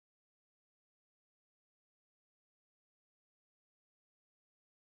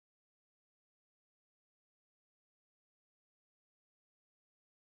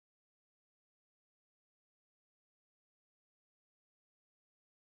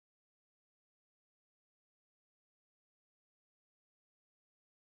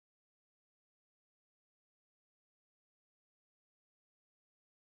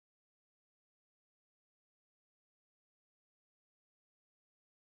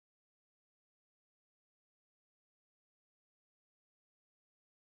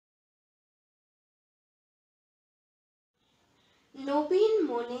নবীন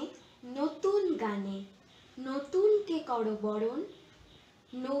মনে নতুন গানে নতুনকে করো বরণ,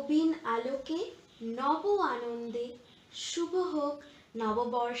 নবীন আলোকে নব আনন্দে শুভ হোক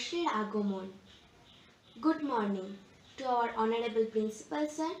নববর্ষের আগমন। Good morning to our honorable principal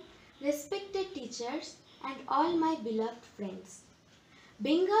sir, respected teachers and all my beloved friends.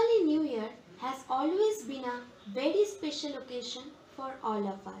 Bengali New Year has always been a very special occasion for all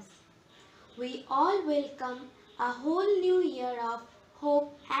of us. We all welcome a whole new year of hope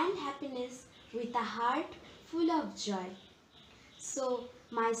and happiness with a heart full of joy. So,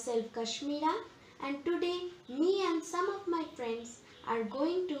 myself Kashmira, and today me and some of my friends are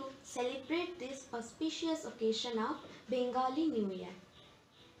going to celebrate this auspicious occasion of Bengali New Year.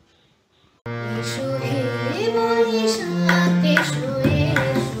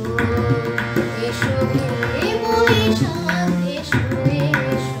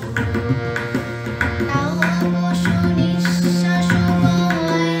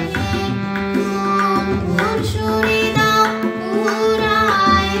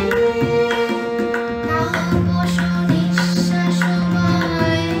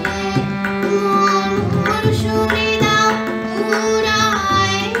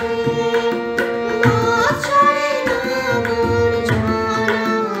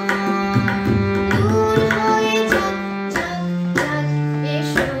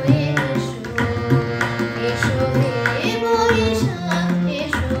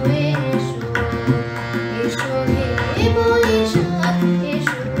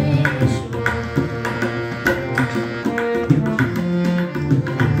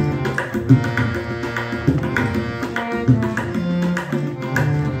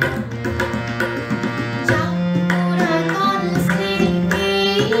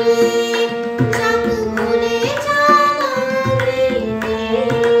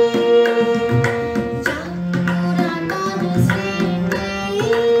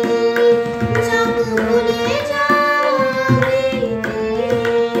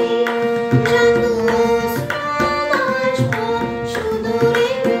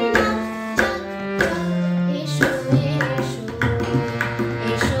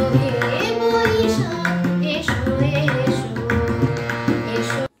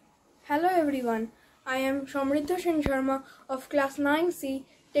 Hello everyone, I am Samriddha Sen Sharma of class 9C,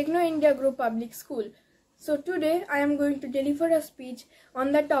 TECHNO India Group Public School. So today I am going to deliver a speech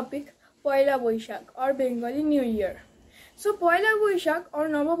on the topic Poila Boishakh or Bengali New Year. So Poila Boishakh or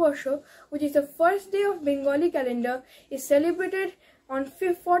Noboborsho, which is the first day of Bengali calendar, is celebrated on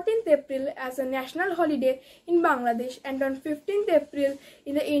 14th April as a national holiday in Bangladesh and on 15th April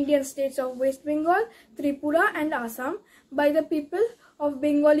in the Indian states of West Bengal, Tripura and Assam by the people of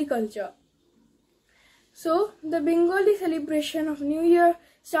Bengali culture. So, the Bengali celebration of New Year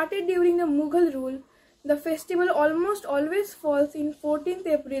started during the Mughal rule. The festival almost always falls in 14th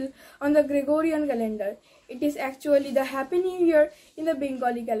April on the Gregorian calendar. It is actually the Happy New Year in the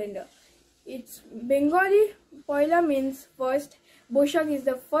Bengali calendar. Its Bengali Poila means first, Boishakh is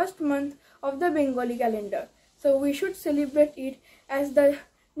the first month of the Bengali calendar. So, we should celebrate it as the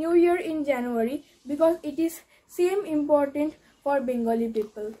New Year in January because it is same important for Bengali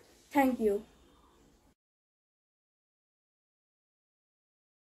people. Thank you.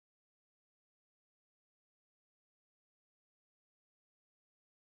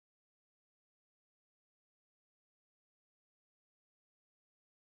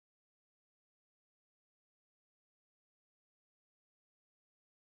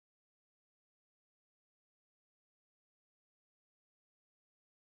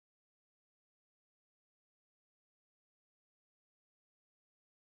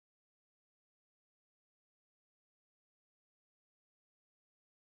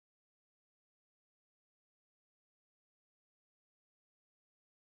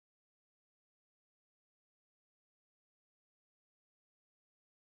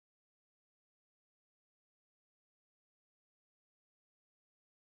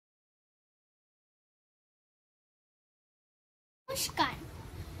 নমস্কার।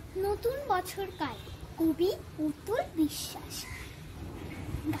 নতুন বছর কাল কবি উত্তর বিশ্বাস।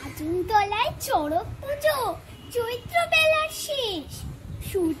 গাজনতলায় চড়ক পুজো, চৈত্র বেলার শেষ,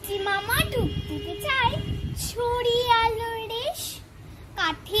 সূর্যি মামা ডুব দিতে চায় ছড়িয়ে আলোর রেশ।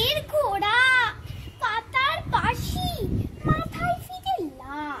 কাঠের ঘোড়া, পাতার বাঁশি, মাথায় ফিরে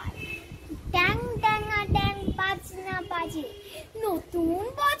লাল, ড্যাং ড্যাঙা ড্যাং বাজনা বাজে নতুন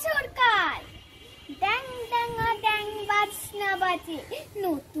বছর কাল। ড্যাং ড্যাঙা ড্যাং বাজনা বাজে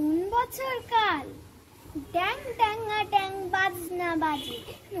নতুন বছর কাল। ড্যাং ড্যাঙা ড্যাং বাজনা বাজে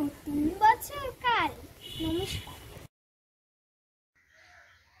নতুন বছর কাল। নমস্কার।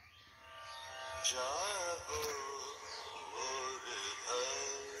 जागो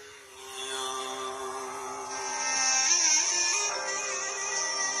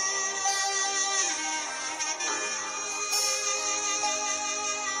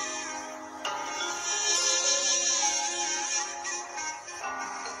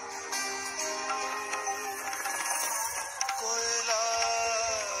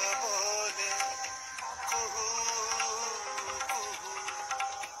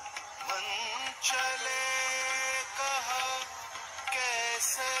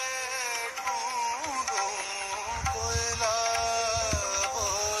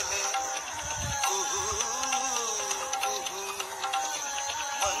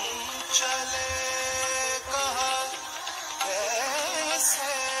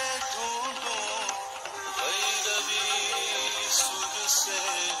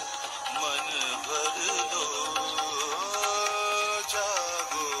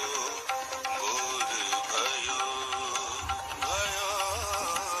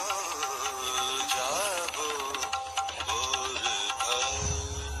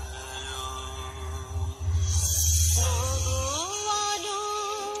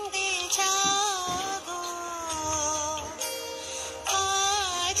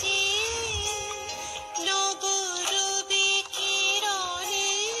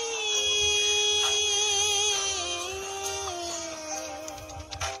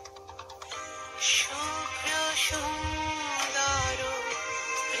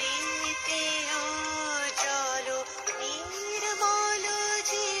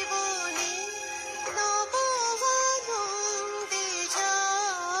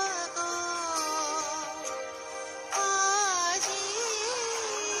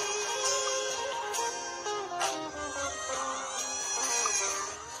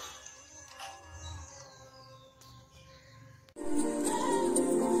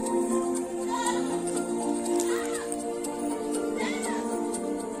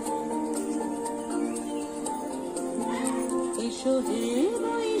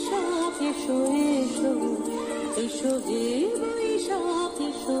এসো এসো এসো হে বৈশাখ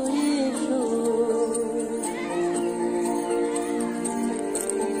এসো এসো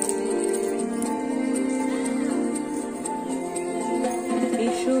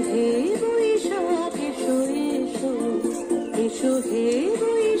এসো হে বৈশাখ এসো এসো এসো হে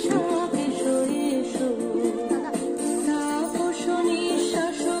বৈশাখ এসো এসো তাপস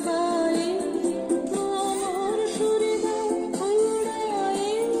নিঃশ্বাস বায়ে তোমার সুরে দাও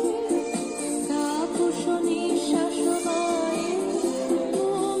উড়ায়ে তাপস নিঃশ্বাস বায়ে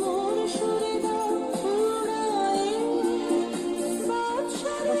তোমার সুরে দাও উড়ায়ে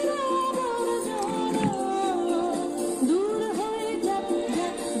বাদশার আবার জানা দূর হয়ে যাক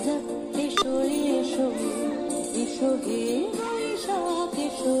যাক যাক এসো এসো এসো হে বৈশাখ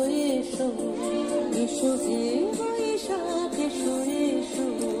এসো এসো এসো হে বৈশাখ এসো এসো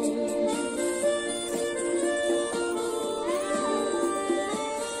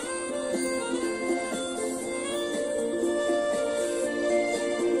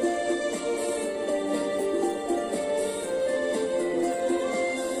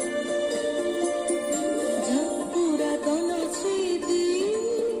যাক পুরাতন স্মৃতি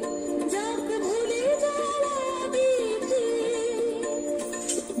যাক ভুলে যাওয়া ভীতি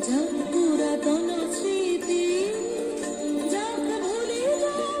যাক পুরাতন স্মৃতি যাক ভুলে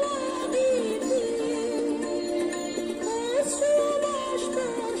যাওয়া ভীতি অশ্রুবাষ্প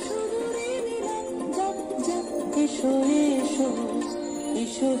সুদূরে নিলাম যাক যাক এসো এসো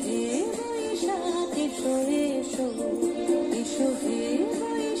এসো হে বৈশাখ এসো এসো এসো হে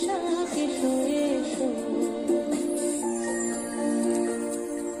বৈশাখ এসো এসো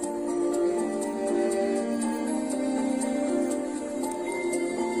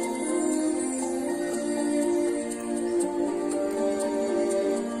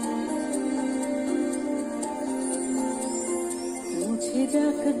মুছে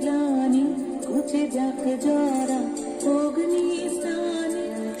যাক গ্লানি ঘুচে যাক জরা অগ্নি স্নানে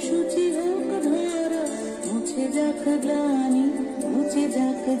শুচি হোক ধরা মুছে যাক গ্লানি ঘুচে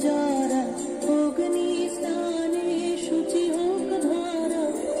যাক জরা অগ্নি স্নানে শুচি হোক ধরা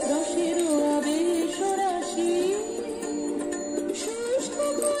রসের আবেশ রাশি শুষ্ক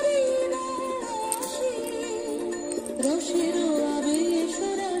করে না আসি রসের আবেশ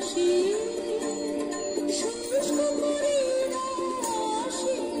রাশি শুষ্ক করে না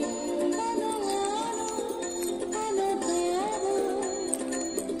আসি আলো আলো আলো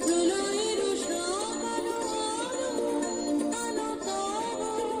প্রলয়ের সকাল আলো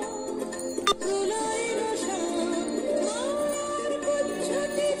প্রলয়ের সকাল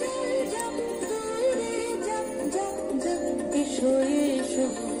কুচ্ছতে জল যাক দূরে যাক যাক যাক এসো এসো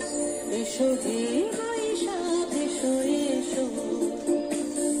এসো হে বৈশাখ এসো এসো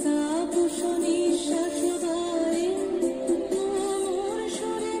তাপস নিঃশ্বাস বায়ে তোমার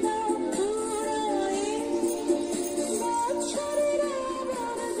সুরে দাও উড়ায়ে বাদশার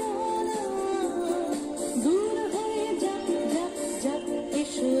আবার জানা দূর হয়ে যাক যাক যাক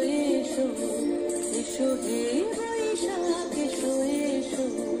এসো এসো এসো হে বৈশাখ এসো এসো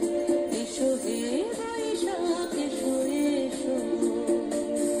এসো হে বৈশাখ এসো এসো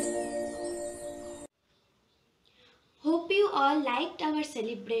Hope you all liked our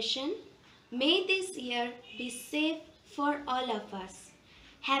celebration. May this year be safe for all of us.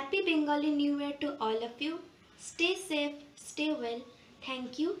 Happy Bengali New Year to all of you. Stay safe, stay well.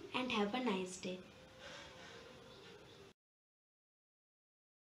 Thank you and have a nice day.